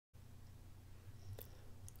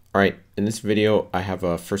Alright, in this video I have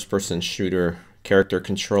a first-person shooter character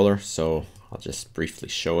controller, so I'll just briefly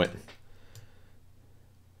show it.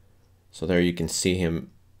 So there you can see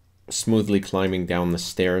him smoothly climbing down the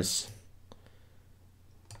stairs,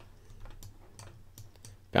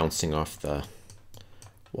 bouncing off the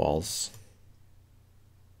walls,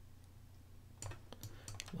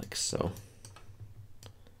 like so.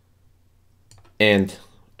 And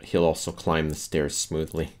he'll also climb the stairs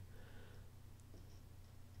smoothly.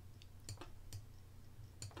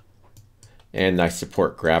 And I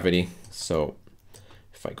support gravity, so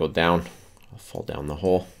if I go down, I'll fall down the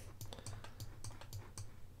hole.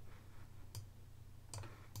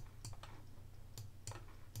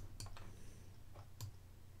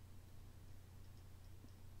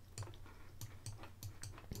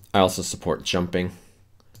 I also support jumping.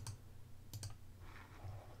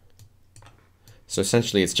 So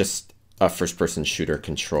essentially it's just a first-person shooter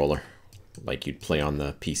controller like you'd play on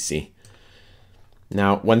the PC.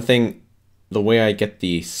 Now, one thing, the way I get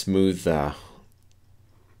the smooth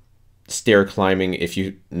stair climbing, if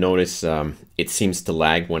you notice, it seems to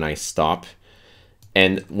lag when I stop.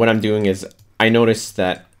 And what I'm doing is I notice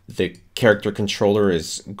that the character controller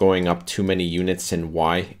is going up too many units in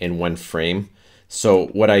Y in one frame. So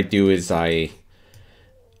what I do is I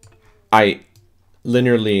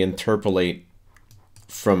linearly interpolate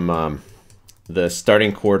from the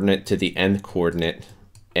starting coordinate to the end coordinate,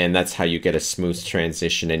 and that's how you get a smooth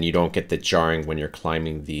transition and you don't get the jarring when you're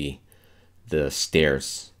climbing the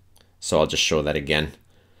stairs. So I'll just show that again.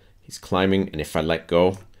 He's climbing, and if I let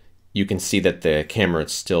go, you can see that the camera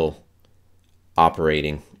is still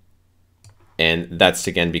operating. And that's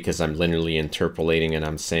again because I'm linearly interpolating, and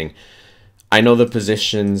I'm saying, I know the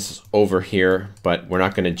position's over here, but we're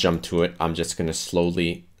not going to jump to it. I'm just going to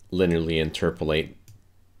slowly linearly interpolate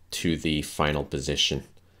to the final position.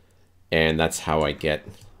 And that's how I get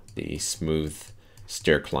the smooth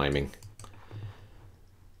stair climbing.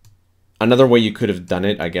 Another way you could have done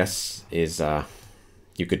it, I guess, is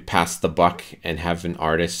you could pass the buck and have an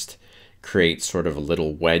artist create sort of a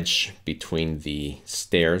little wedge between the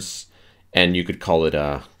stairs. And you could call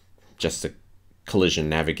it just a collision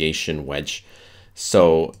navigation wedge.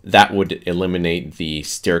 So that would eliminate the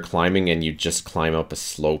stair climbing, and you just climb up a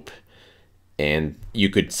slope. And you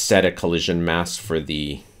could set a collision mask for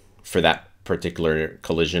that particular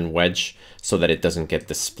collision wedge so that it doesn't get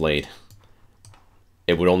displayed.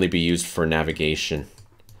 It would only be used for navigation.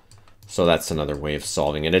 So that's another way of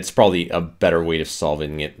solving it. It's probably a better way of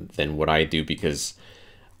solving it than what I do, because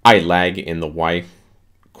I lag in the Y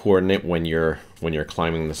coordinate when you're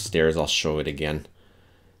climbing the stairs. I'll show it again.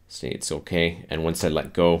 See, it's okay. And once I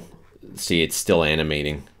let go, see, it's still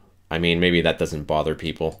animating. I mean, maybe that doesn't bother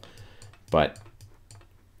people, but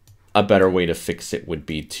a better way to fix it would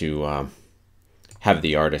be to have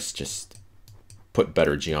the artist just put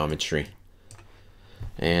better geometry.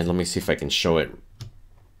 And let me see if I can show it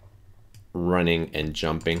running and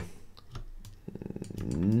jumping.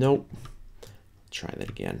 Nope. Try that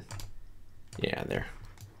again. Yeah, there.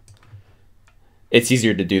 It's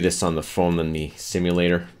easier to do this on the phone than the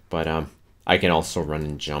simulator, but I can also run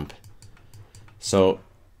and jump. So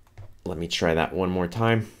let me try that one more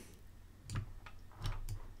time.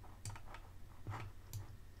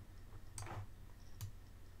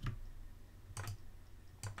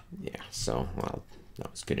 Yeah, so, well,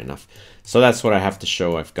 that was good enough. So that's what I have to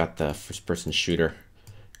show. I've got the first-person shooter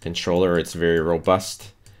controller. It's very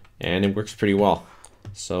robust, and it works pretty well.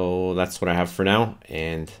 So that's what I have for now,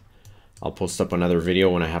 and I'll post up another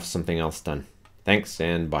video when I have something else done. Thanks,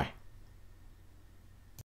 and bye.